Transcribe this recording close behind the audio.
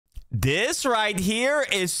This right here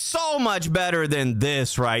is so much better than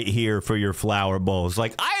this right here for your flower bowls.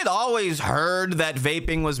 Like, I had always heard that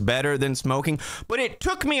vaping was better than smoking, but it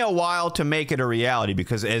took me a while to make it a reality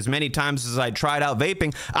because as many times as I tried out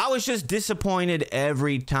vaping, I was just disappointed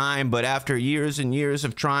every time. But after years and years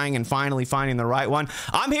of trying and finally finding the right one,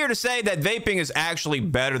 I'm here to say that vaping is actually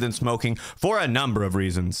better than smoking for a number of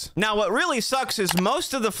reasons. Now, what really sucks is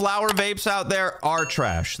most of the flower vapes out there are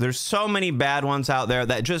trash. There's so many bad ones out there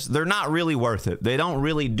that just, they're not really worth it. They don't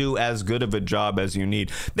really do as good of a job as you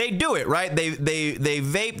need. They do it, right? They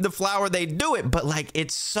vape the flower, they do it, but like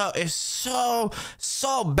it's so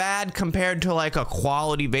bad compared to like a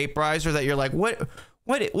quality vaporizer that you're like,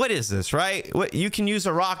 what is this, right? What, you can use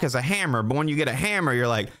a rock as a hammer, but when you get a hammer, you're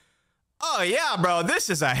like, oh yeah, bro,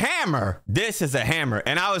 this is a hammer. This is a hammer.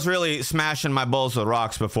 And I was really smashing my bowls with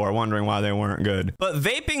rocks before, wondering why they weren't good. But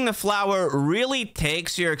vaping the flower really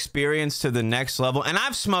takes your experience to the next level. And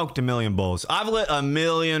I've smoked a million bowls. I've lit a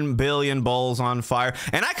million billion bowls on fire.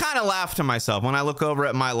 And I kind of laugh to myself when I look over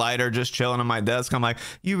at my lighter just chilling on my desk. I'm like,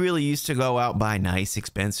 you really used to go out, buy nice,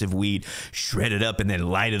 expensive weed, shred it up, and then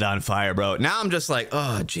light it on fire, bro. Now I'm just like,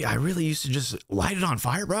 oh, gee, I really used to just light it on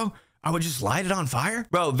fire, bro. I would just light it on fire.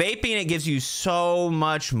 Bro, vaping, it gives you so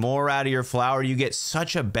much more out of your flower. You get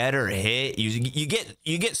such a better hit.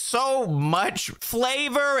 You get so much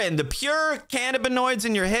flavor and the pure cannabinoids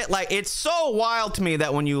in your hit. Like, it's so wild to me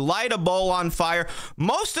that when you light a bowl on fire,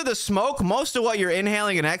 most of the smoke, most of what you're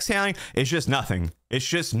inhaling and exhaling is just nothing. It's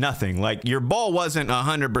just nothing. Like, your bowl wasn't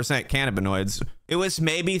 100% cannabinoids. It was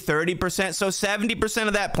maybe 30%. So 70%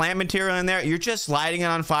 of that plant material in there, you're just lighting it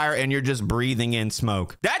on fire and you're just breathing in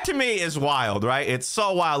smoke. That to me is wild, right? It's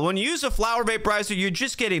so wild. When you use a flower vaporizer, you're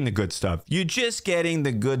just getting the good stuff. You're just getting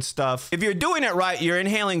the good stuff. If you're doing it right, you're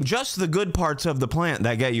inhaling just the good parts of the plant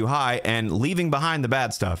that get you high and leaving behind the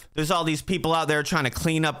bad stuff. There's all these people out there trying to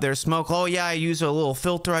clean up their smoke. Oh yeah, I use a little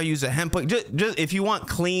filter. I use a hemp wick. Just if you want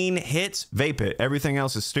clean hits, vape it. Everything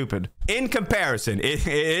else is stupid. In comparison, it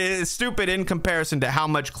is stupid in comparison to how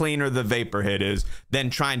much cleaner the vapor hit is than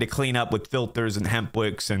trying to clean up with filters and hemp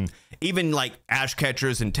wicks and even like ash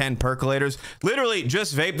catchers and 10 percolators. Literally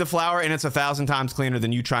just vape the flower and it's 1,000 times cleaner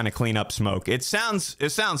than you trying to clean up smoke. It sounds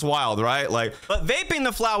wild, right? Like, but vaping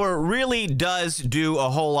the flower really does do a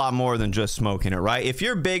whole lot more than just smoking it, right? If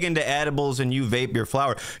you're big into edibles and you vape your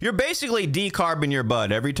flower, you're basically decarbing your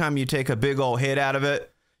bud. Every time you take a big old hit out of it,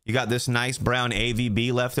 you got this nice brown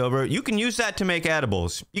AVB left over. You can use that to make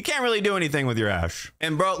edibles. You can't really do anything with your ash.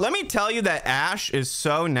 And bro, let me tell you that ash is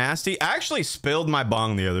so nasty. I actually spilled my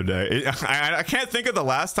bong the other day. I can't think of the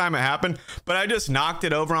last time it happened, but I just knocked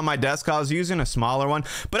it over on my desk. I was using a smaller one,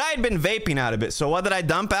 but I had been vaping out of it. So what did I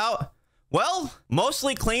dump out? Well,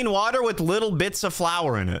 mostly clean water with little bits of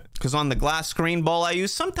flour in it. Because on the glass screen bowl I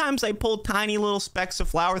use, sometimes I pull tiny little specks of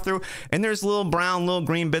flour through and there's little brown, little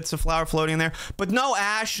green bits of flour floating in there. But no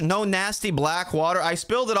ash, no nasty black water. I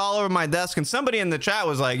spilled it all over my desk and somebody in the chat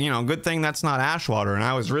was like, you know, good thing that's not ash water. And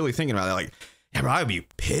I was really thinking about it like, yeah, bro, I'd be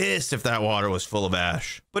pissed if that water was full of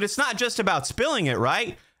ash. But it's not just about spilling it,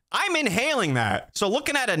 right? I'm inhaling that. So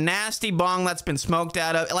looking at a nasty bong that's been smoked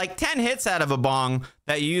out of, like 10 hits out of a bong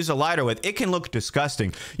that you use a lighter with, it can look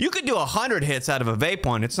disgusting. You could do 100 hits out of a vape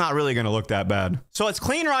one. It's not really gonna look that bad. So it's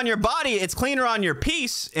cleaner on your body, it's cleaner on your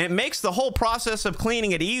piece, and it makes the whole process of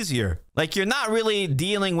cleaning it easier. Like, you're not really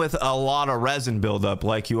dealing with a lot of resin buildup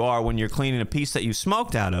like you are when you're cleaning a piece that you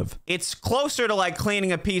smoked out of. It's closer to like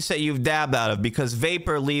cleaning a piece that you've dabbed out of because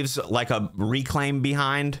vapor leaves like a reclaim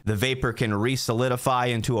behind. The vapor can re-solidify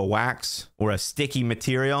into a wax or a sticky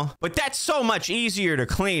material. But that's so much easier to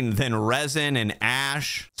clean than resin and ash.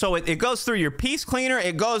 So it goes through your piece cleaner,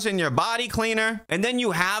 it goes in your body cleaner, and then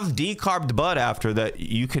you have decarbed bud after that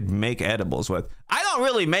you could make edibles with. I don't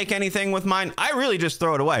really make anything with mine. I really just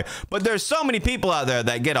throw it away. But there's so many people out there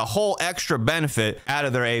that get a whole extra benefit out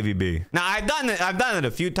of their AVB. Now, I've done it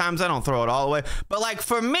a few times. I don't throw it all away. But like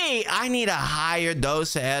for me, I need a higher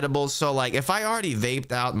dose of edibles. So like if I already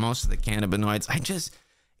vaped out most of the cannabinoids,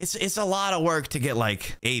 it's a lot of work to get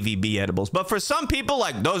like AVB edibles. But for some people,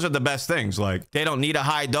 like those are the best things. Like they don't need a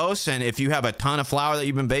high dose. And if you have a ton of flower that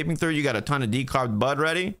you've been vaping through, you got a ton of decarbed bud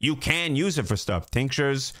ready, you can use it for stuff.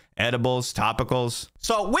 Tinctures, edibles, topicals.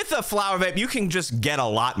 So with a flower vape, you can just get a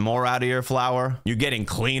lot more out of your flower. You're getting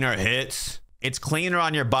cleaner hits. It's cleaner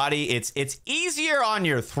on your body. It's easier on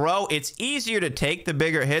your throat. It's easier to take the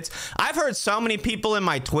bigger hits. I've heard so many people in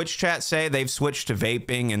my Twitch chat say they've switched to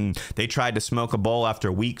vaping and they tried to smoke a bowl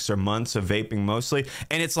after weeks or months of vaping mostly.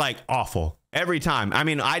 And it's like awful every time. I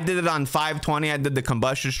mean, I did it on 520. I did the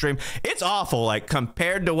combustion stream. It's awful. Like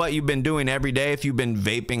compared to what you've been doing every day, if you've been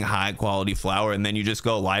vaping high quality flower and then you just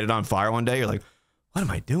go light it on fire one day, you're like, What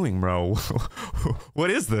am I doing, bro? What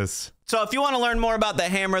is this? So if you want to learn more about the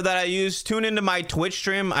hammer that I use, tune into my Twitch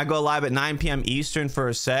stream. I go live at 9 p.m. Eastern for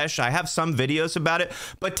a sesh. I have some videos about it.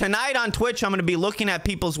 But tonight on Twitch, I'm going to be looking at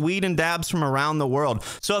people's weed and dabs from around the world.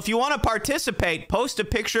 So if you want to participate, post a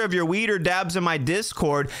picture of your weed or dabs in my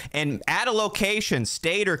Discord and add a location,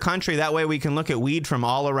 state, or country. That way we can look at weed from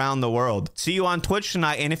all around the world. See you on Twitch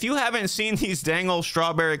tonight. And if you haven't seen these dang old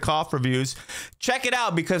strawberry cough reviews, check it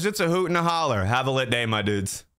out because it's a hoot and a holler. Have a lit day, my dudes.